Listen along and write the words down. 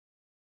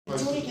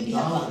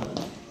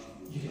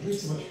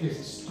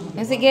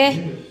Sige.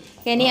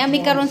 Kaya ni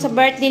ami karon sa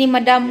birthday ni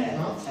Madam.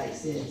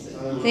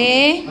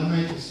 See?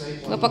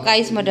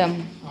 Papakayos, Madam.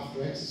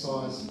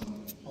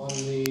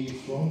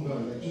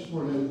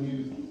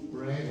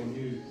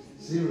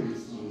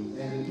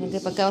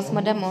 Nagpagkaos,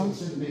 Madam, oh.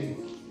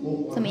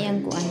 Sa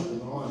mayang kuan.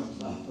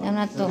 Ano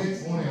na to?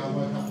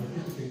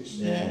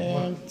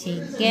 Egg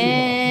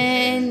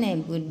chicken,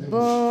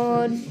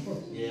 budbod.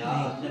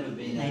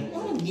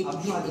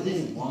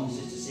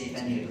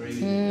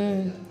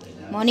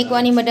 Mau ni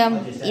kuan ni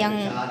Madam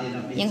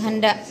yang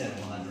handa.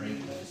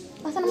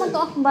 Masa naman to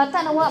akong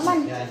bata nawa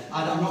man.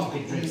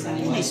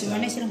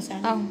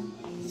 Oh.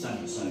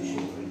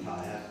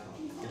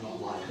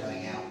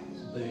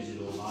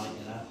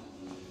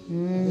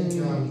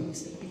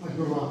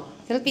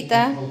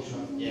 Selpita.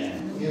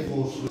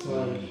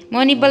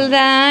 Mau ni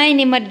balday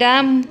ni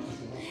Madam.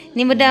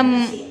 Ni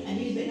Madam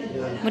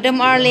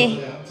Arlie.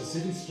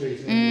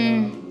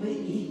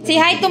 Say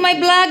hi to my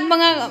vlog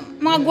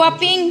mga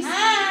guwapings.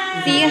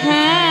 Say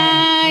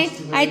hi.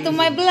 Hi to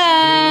my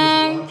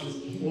vlog.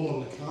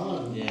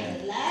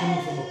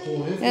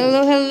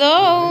 Hello, hello.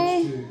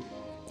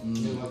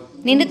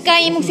 Nindot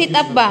kayo mong sit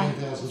up ba?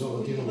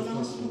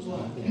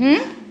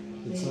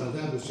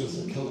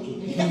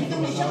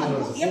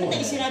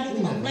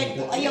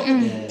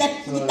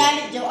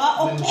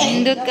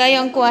 Nindot kayo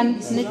ang kuan.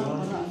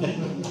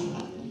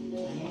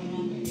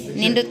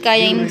 Nindot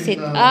kayo yung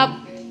sit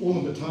up.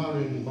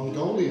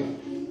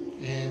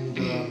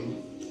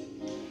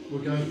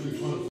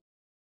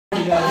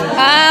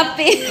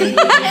 Happy.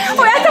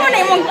 Uy, asa mo na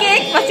yung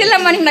cake? Pa sila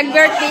man yung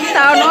nag-birthday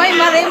sa ano. Uy,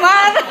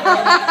 marimar.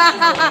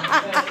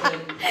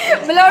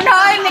 Below na,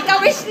 uy, may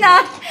ka-wish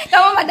na.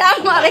 Kamu,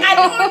 Madam,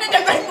 mariko.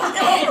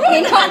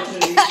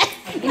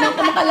 Inom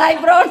ko maka-live,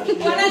 bro.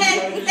 Wala na,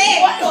 hindi.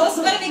 Tapos,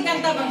 wala may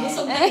kanta pag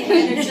busog na.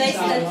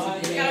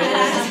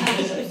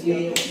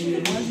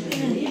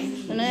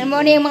 Mo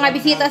ni yung mga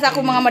bisita sa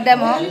akong mga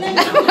madam, oh.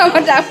 Mga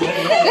madam.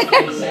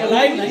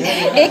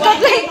 Ikot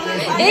lang.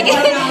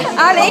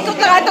 Ikot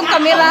lang itong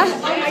camera.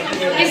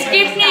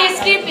 Skip niya,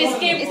 skip.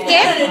 Skip?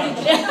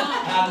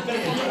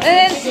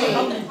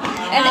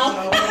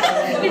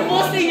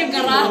 Posting yung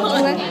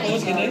karahon.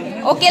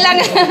 Okay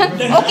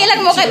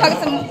lang mo kay pag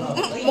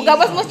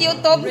mugabas mo sa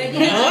YouTube.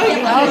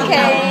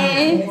 Okay.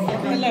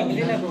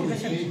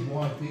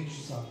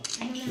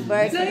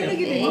 Birthday.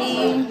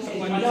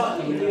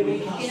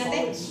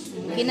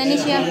 Kinani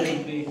siya.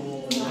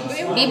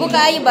 Bibo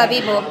kayo ba,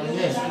 Bibo?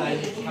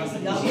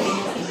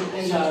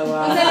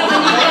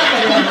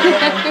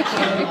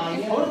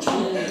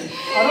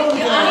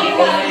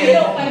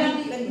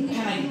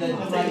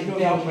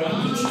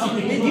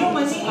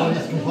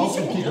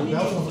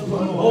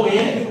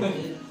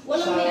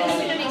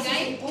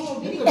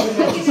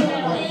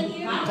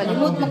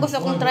 Kalimut mo ko sa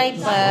akong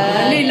tripod.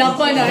 Ali,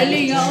 lapan na.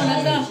 Ali, nga ako na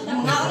sa.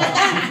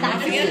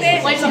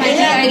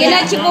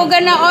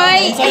 Ginachikugan na,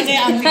 oy.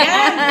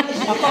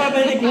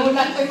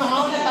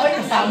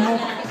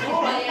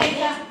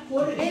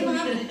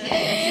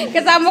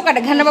 Kasama ka,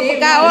 naghanap ang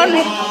pagkaon.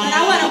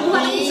 Nawa, nakuha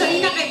na kung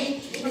sarili na kayo.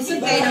 Masig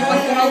kayo ng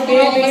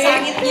pagkuraw-kuraw.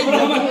 Masakit niya.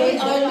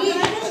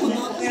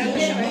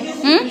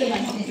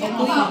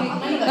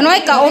 Ano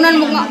ay, kaunan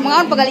mo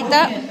mga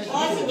pagalita?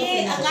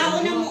 Sige,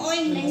 kaunan mo, oy.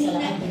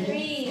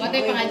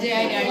 Matay pa nga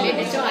dyan,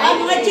 Arlene. Ito ay.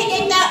 Mga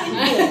chicken na.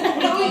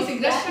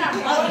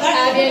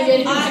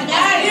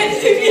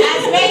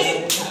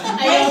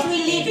 Grace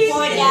will lead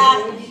for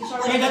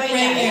the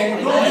prayer.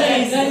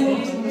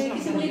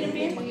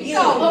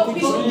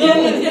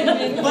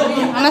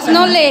 Mas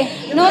Nole,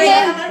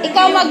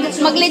 ikaw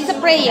mag-lead sa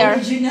prayer.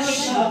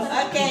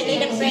 Okay,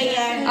 lead a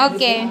prayer.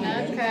 Okay.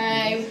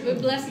 Okay, we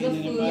bless the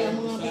food.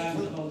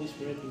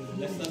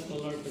 Bless us, the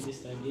Lord, for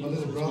this time. My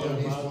little brother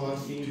and his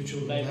wife, 2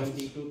 children, left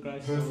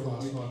Perth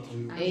last night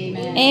too.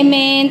 Amen.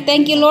 Amen.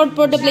 Thank you, Lord,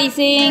 for the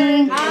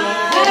blessing.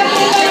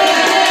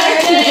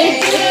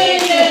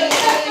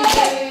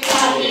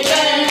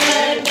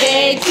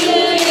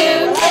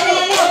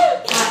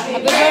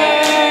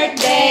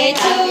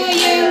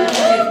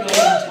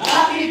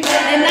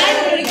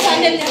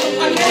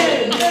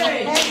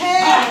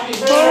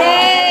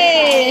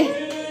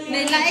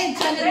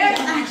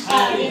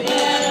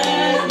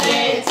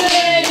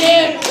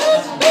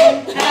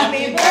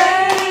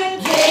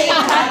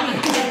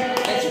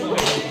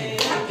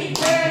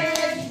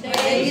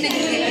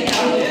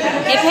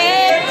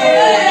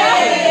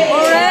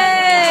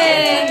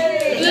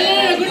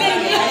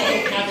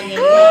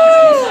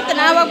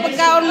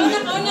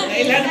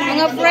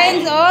 Mga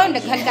friends, oh,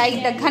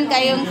 daghan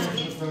kayong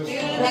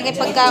nagay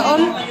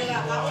pagkaon.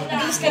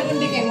 Diyos ka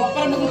kundi kayo,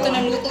 para maguto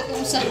ng luto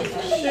kung sa.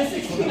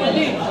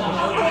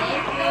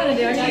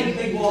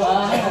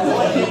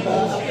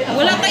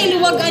 Wala kayo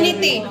luwag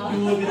anit eh.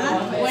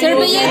 Sir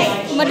Bayan,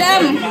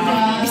 Madam,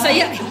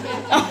 Bisaya.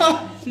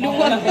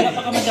 Luwag.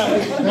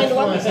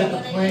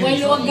 Why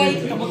luwag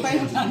guys?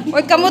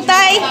 oy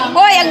kamutay.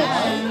 Hoy, ang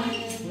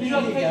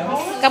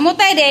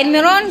kamutay din,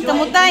 meron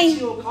kamutay.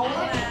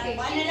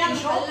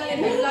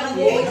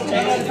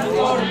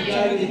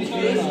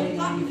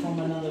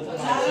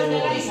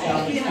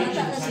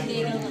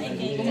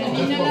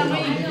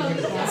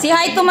 Say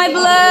hi to my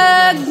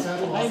vlog.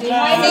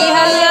 Say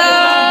hello.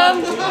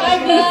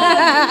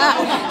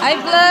 Hi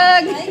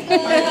vlog.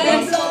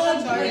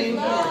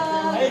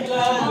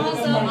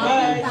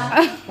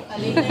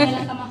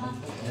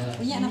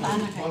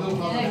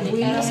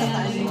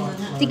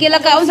 Sige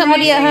lang kaon sa mo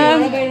diya ha.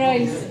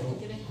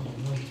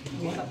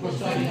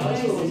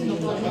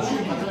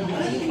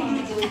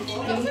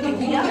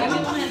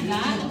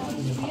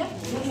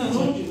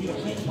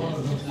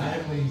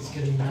 Family's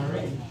getting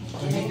married.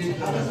 So he did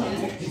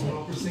he's an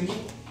opera singer.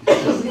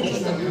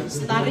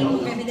 Starring mo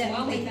kami din.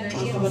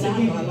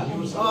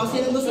 Oh,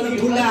 sino gusto ng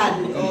bulan?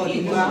 Oh,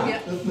 di ba?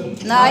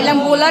 Na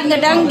ilang bulan nga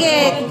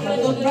danggit.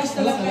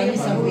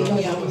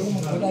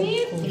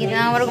 Sige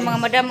na wala ko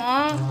mga madam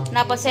oh.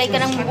 Napasay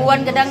ka ng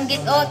buwan nga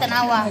danggit oh,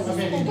 tanawa.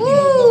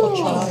 Woo!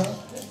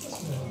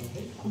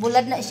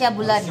 Bulad na siya,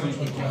 bulad.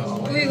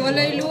 Uy,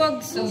 walay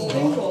luwag. So,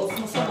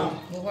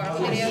 buka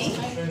ako diri.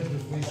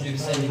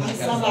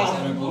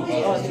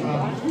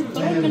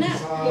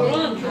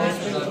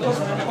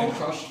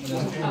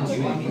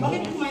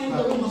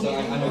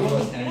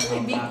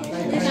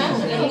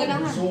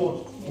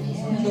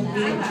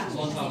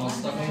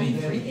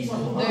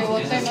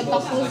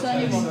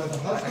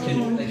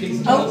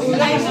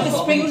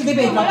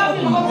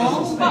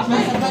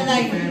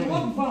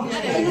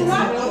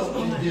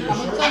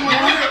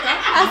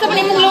 Asa pa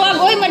nimong luwag,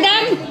 oy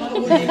madam.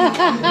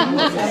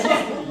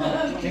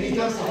 And he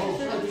does the whole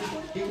thing.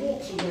 He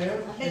walks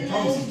around and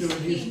Thomas is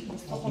doing his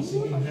opera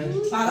singing.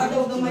 And Para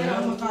daw gamay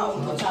ang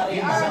makaon ko sa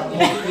rin.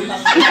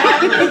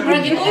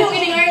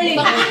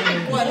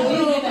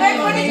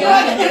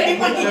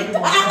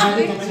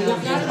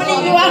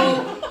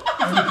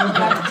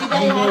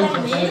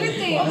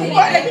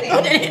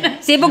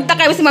 Sibog ta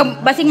kayo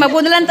basing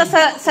mabunalan ta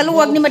sa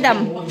luwag ni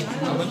madam.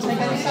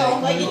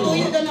 May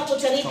ituyo daw na po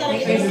sa rita.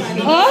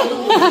 Oh?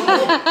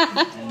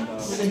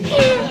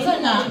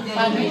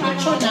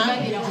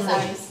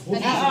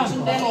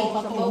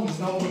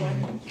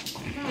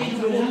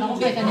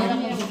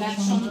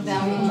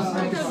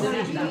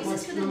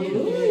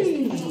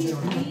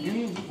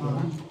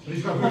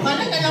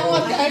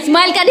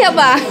 Smile ka diha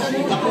ba?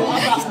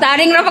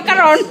 Starring ra pa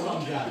karon.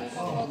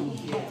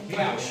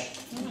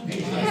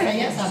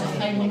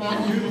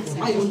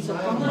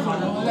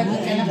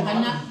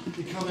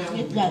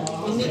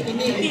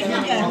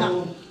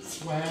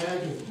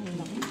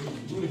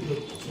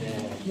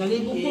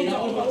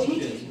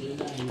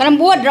 Kanang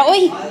buwad ra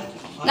oy.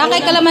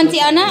 Nakay kalamansi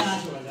ana.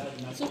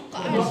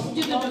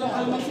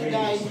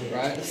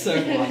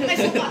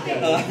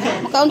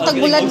 Makauntag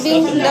bulad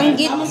din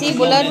danggit si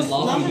bulad.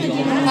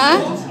 Ha?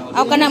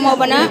 Aw kana mo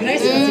ba na?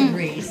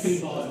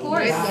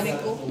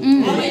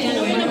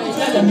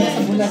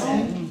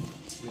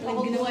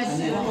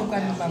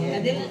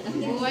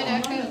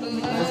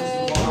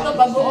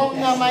 Bagoong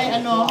na may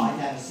ano.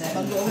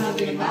 Bagoong na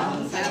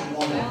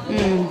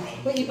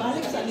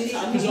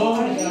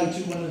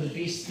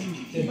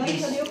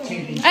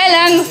Ay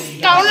lang,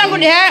 kaon lang ko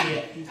diha.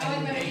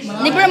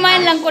 Never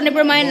mind lang ko,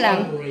 never mind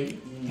lang.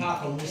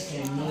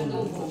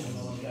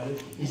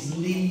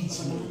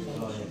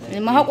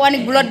 Mahal ko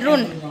anig blood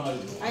run.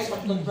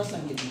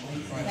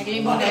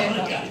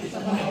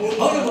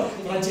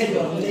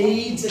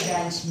 Leeds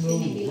against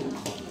Millwall.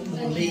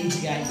 Leeds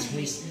against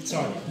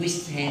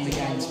West Ham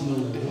against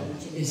Millwall.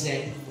 Is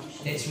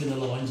that's when the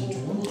lines are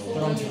drawn.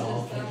 But I'm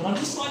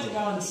just like to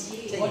go and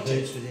take your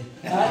boots with him.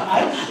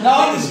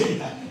 No, I'm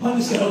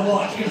just going to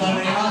watch because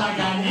I'm not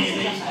going near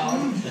these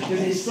guys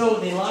because they're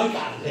still they're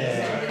local.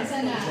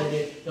 So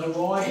the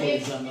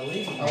rivals and the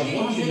league. I was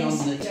watching on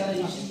the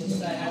television.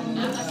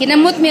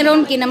 Kinamot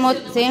meron,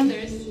 kinamot si.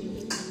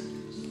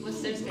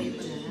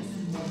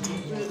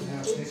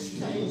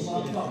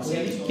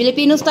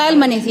 Filipino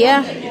style man eh siya.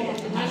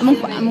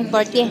 Among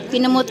party,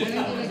 kinamot.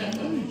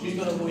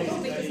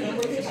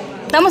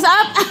 Thumbs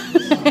up.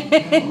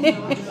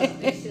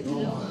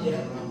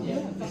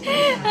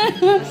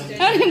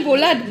 Ano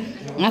bulad?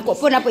 Ako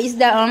po na po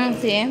isda ang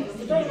si.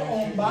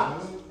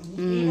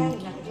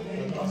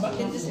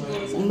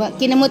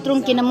 Kinamot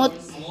rong kinamot.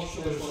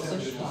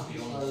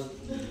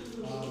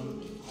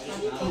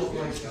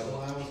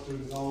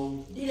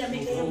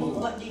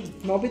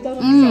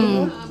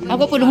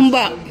 Ako po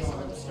humba.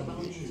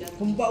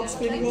 Humba og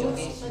spring rolls.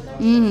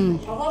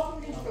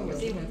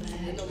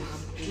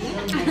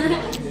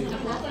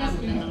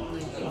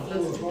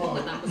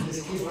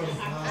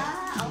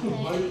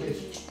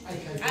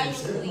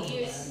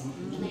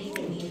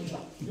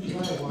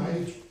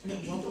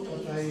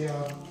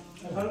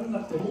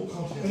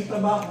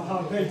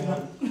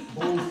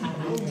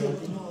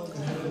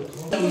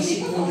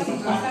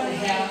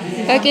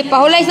 Okay,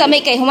 pahulay sa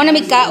may kay humana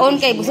may kaon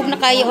kay busog na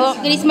kayo oh.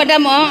 Kinis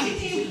madam oh.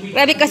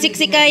 Grabe ka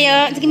siksi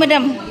kayo. Sige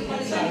madam.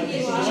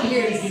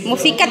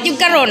 Musikat yung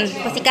karon.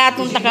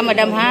 Pasikaton ta ka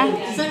madam ha.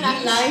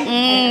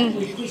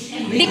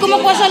 Di ko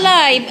makuha sa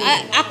live.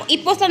 Ako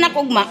i-post na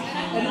ako ugma.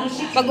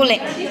 Paguli.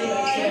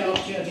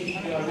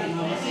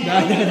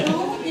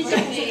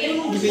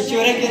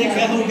 Picture kini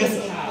ka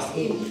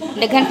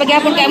Daghan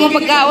pagyapon kay mo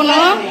pagkaon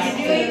no.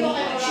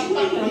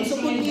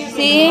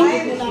 See?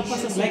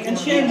 Like and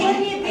share.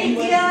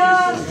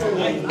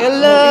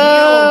 Hello.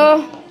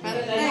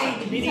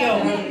 Video.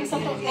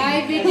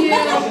 Hi, video.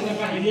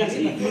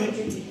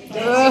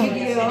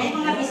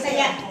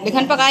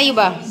 Daghan pa kayo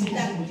ba?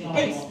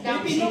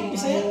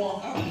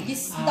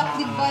 Isdak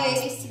di ba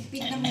eh.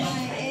 Isipit naman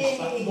eh.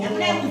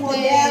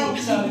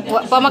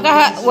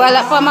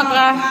 Wala pa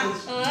maka.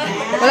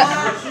 Wala.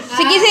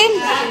 Sige, Sim.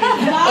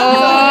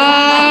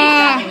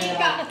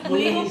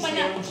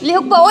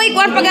 Lihok pa. Uy,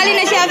 kuwan pagali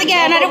na siya. Sige,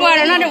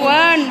 another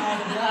one.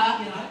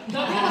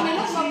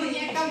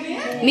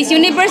 Miss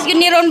Universe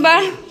yun ni Ron ba?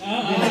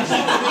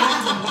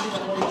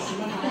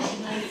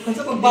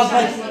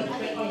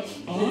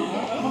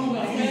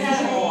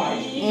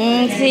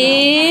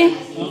 See?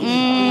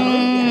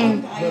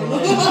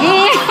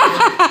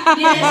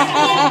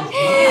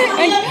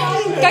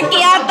 Kaki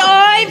ato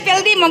oy,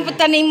 peldi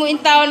mamputaning mo in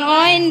town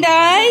oy,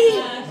 inday.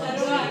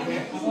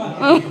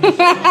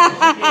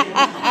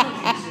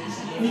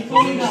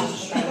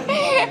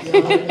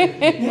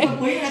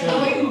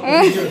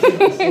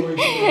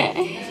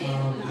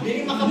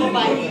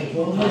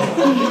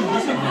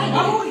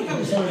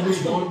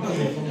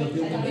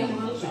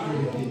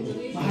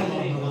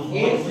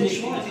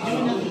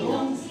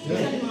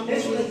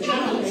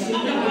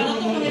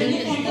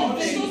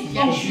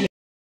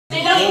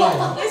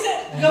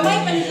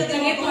 Gamay pa nito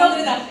tangay ko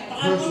dito.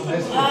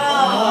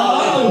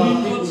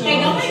 Kay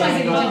gamay pa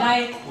si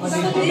Janay. Sa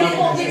dili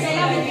ko okay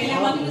kaya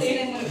kailangan ko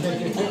sila.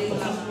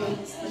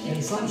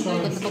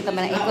 Ikot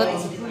naman ang ikot.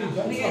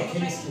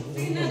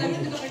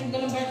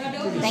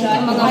 Thank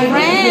you mga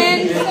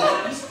friends.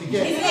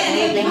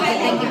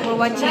 Thank you for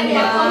watching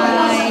my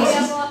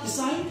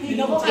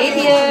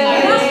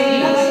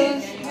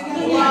videos.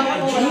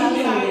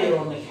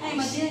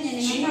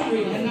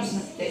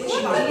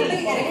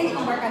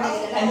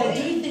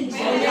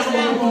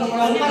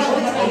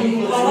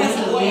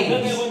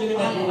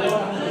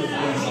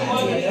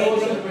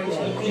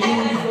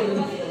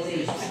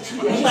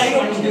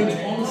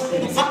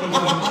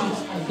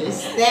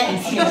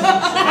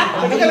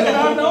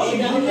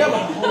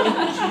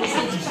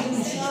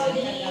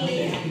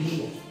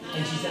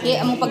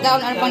 Kaya among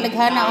pagkaon ano pang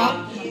daghana oh.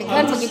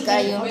 Daghan pa gyud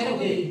kayo.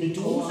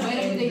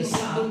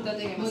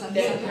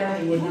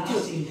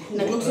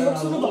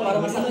 Naglugsog-sug ba para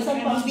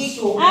masalusan pang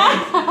biko?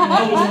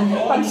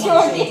 Pag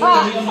shorty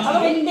ha. Ako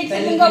hindi sa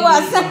yung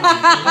gawas.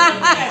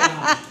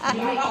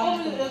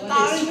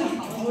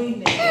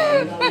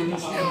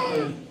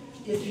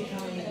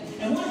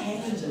 And what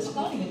happens is,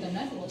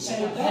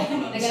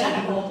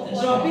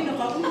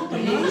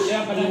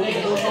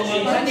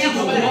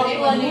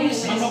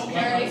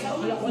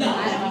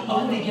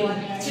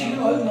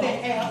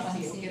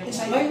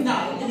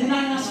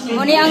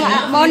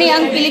 Mo ni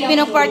ang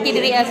Filipino party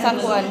diri sa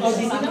Juan,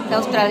 sa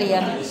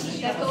Australia.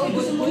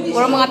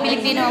 Puro mga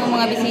Pilipino ang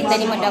mga bisita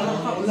ni Madam.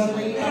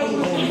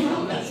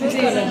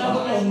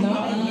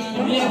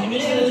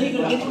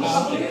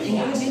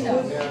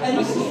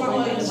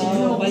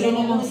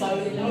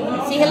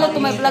 Say hello to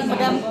my vlog,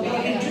 Madam.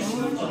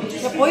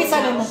 Kapoy sa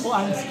mo po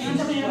ang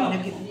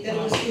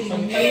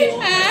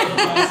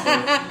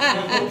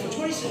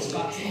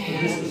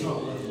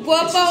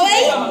Guapa,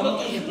 oy!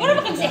 Mura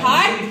ba kang si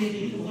Heart?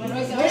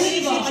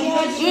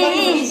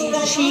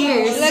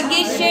 cheers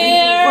Lagi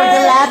share! for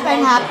the laugh and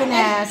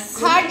happiness.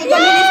 Heart,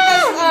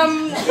 evangelistas,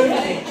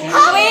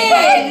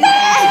 win!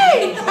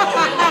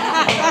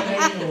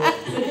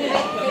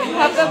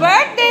 Happy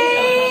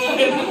birthday!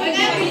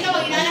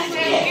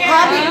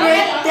 Happy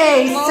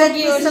birthday! Mo Send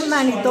me yun. some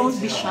money, don't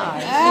be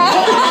shy.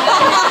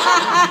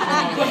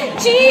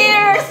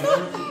 Cheers!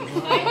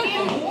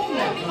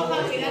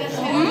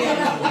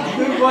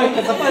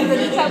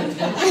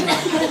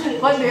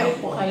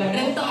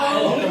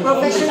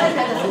 Professional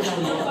ka na.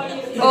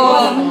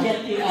 Oh.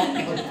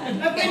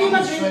 Pwede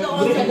mag-rinto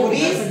ako sa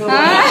bubis.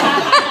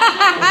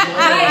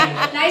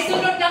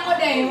 Naisunod na ko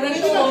din. Pwede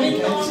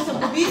mag-rinto ako sa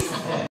bubis.